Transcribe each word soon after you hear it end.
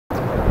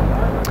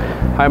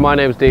Hi, my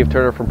name is Dave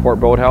Turner from Port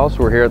Boathouse.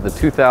 We're here at the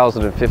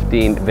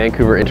 2015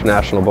 Vancouver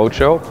International Boat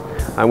Show.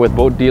 I'm with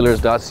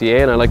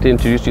Mydealers.ca and I'd like to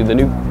introduce you to the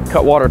new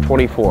Cutwater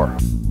 24.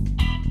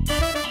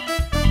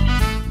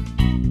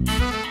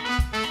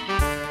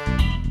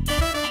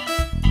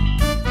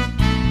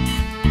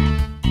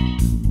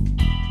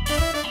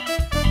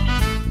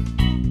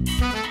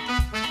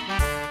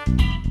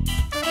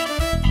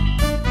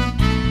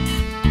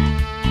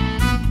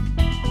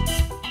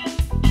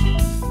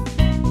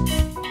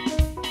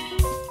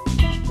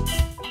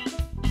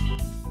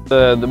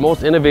 The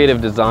most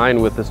innovative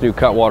design with this new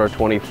Cutwater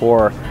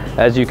 24,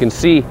 as you can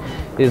see,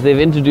 is they've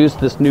introduced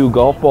this new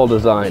golf ball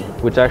design,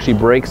 which actually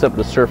breaks up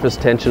the surface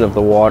tension of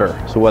the water.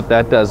 So what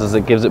that does is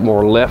it gives it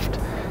more lift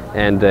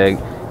and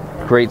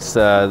creates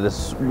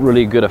this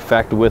really good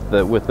effect with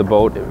the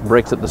boat. It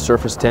breaks up the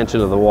surface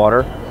tension of the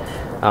water.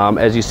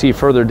 As you see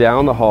further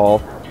down the hull,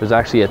 there's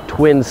actually a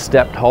twin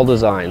stepped hull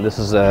design. This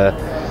is a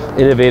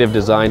innovative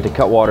design to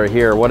Cutwater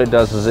here. What it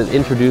does is it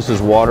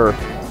introduces water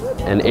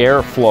and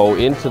air flow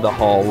into the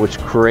hull, which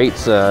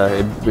creates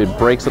it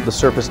breaks up the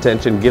surface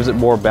tension, gives it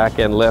more back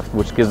end lift,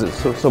 which gives it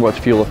so much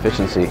fuel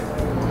efficiency.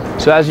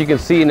 So as you can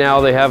see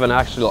now, they have an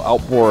actual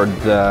outboard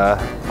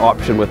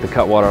option with the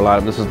Cutwater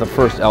lineup. This is the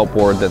first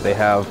outboard that they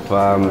have.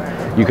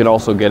 You can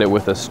also get it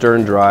with a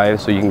stern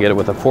drive, so you can get it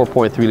with a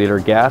 4.3 liter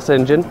gas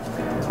engine,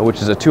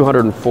 which is a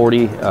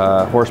 240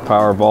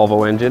 horsepower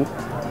Volvo engine,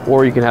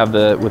 or you can have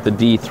with the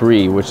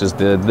D3, which is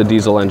the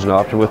diesel engine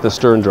option with the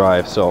stern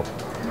drive. So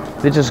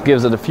it just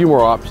gives it a few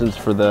more options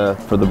for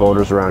the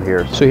boaters around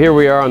here. So here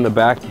we are on the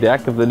back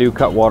deck of the new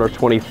Cutwater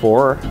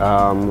 24.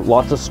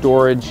 Lots of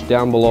storage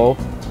down below.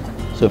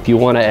 So if you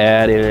want to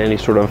add in any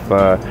sort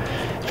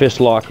of fish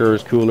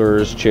lockers,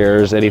 coolers,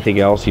 chairs, anything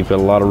else, you've got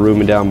a lot of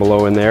room down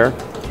below in there.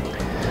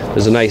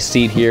 There's a nice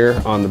seat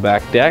here on the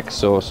back deck,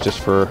 so it's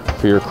just for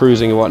your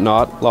cruising and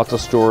whatnot. Lots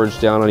of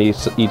storage down on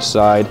each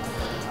side.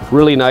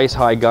 Really nice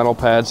high gunnel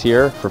pads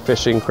here for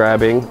fishing,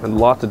 crabbing, and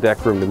lots of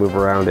deck room to move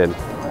around in.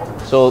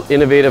 So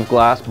innovative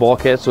glass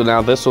bulkhead, so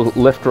now this will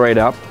lift right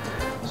up.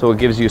 So it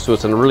gives you, so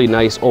it's a really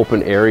nice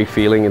open airy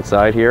feeling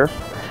inside here.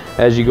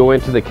 As you go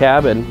into the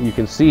cabin, you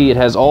can see it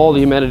has all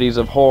the amenities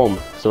of home.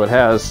 So it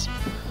has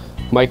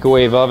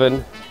microwave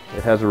oven,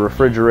 it has a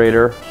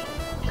refrigerator,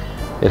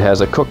 it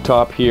has a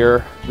cooktop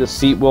here. This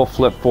seat will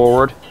flip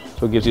forward,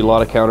 so it gives you a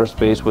lot of counter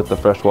space with the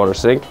freshwater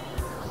sink.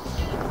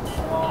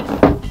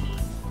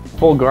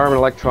 Full Garmin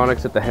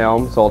electronics at the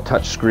helm, it's all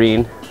touch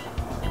screen.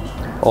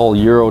 All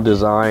Euro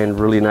design,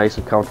 really nice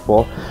and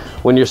comfortable.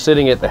 When you're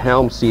sitting at the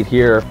helm seat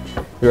here,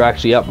 you're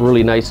actually up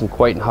really nice and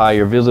quite high.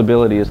 Your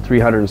visibility is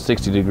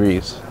 360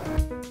 degrees.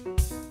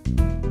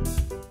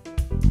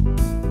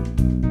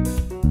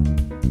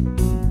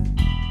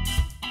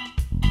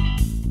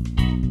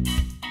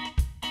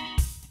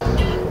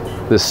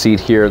 This seat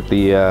here at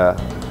the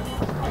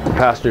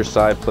passenger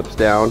side flips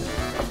down,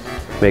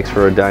 makes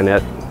for a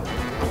dinette.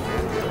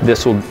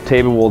 This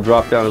table will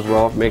drop down as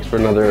well, makes for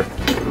another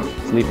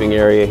sleeping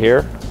area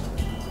here.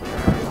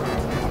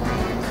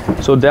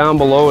 So down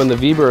below in the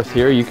V-berth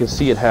here, you can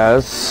see it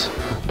has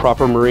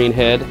proper marine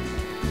head,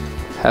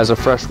 has a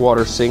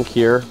freshwater sink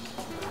here.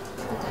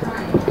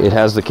 It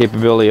has the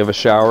capability of a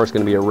shower. It's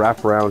going to be a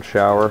wraparound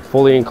shower,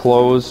 fully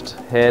enclosed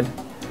head.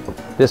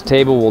 This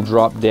table will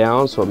drop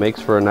down, so it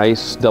makes for a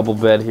nice double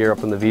bed here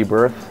up in the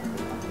V-berth.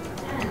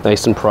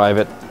 Nice and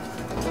private.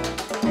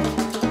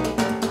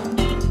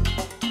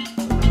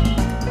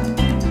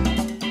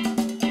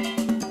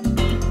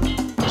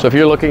 So if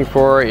you're looking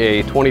for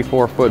a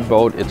 24-foot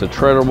boat, it's a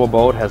treadable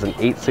boat, has an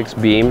 8.6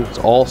 beam. It's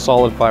all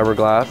solid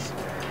fiberglass.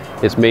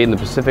 It's made in the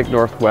Pacific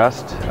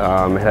Northwest.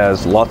 It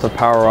has lots of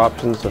power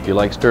options. So if you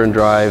like stern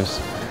drives,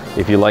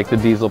 if you like the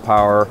diesel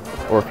power,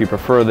 or if you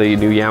prefer the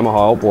new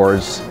Yamaha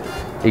outboards,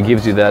 it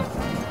gives you that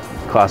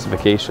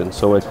classification.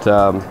 So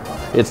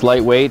it's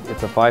lightweight.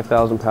 It's a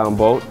 5,000-pound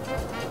boat,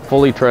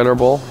 fully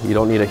trailerable. You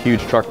don't need a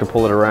huge truck to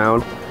pull it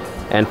around.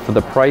 And for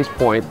the price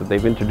point that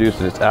they've introduced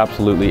it, it's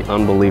absolutely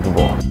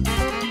unbelievable.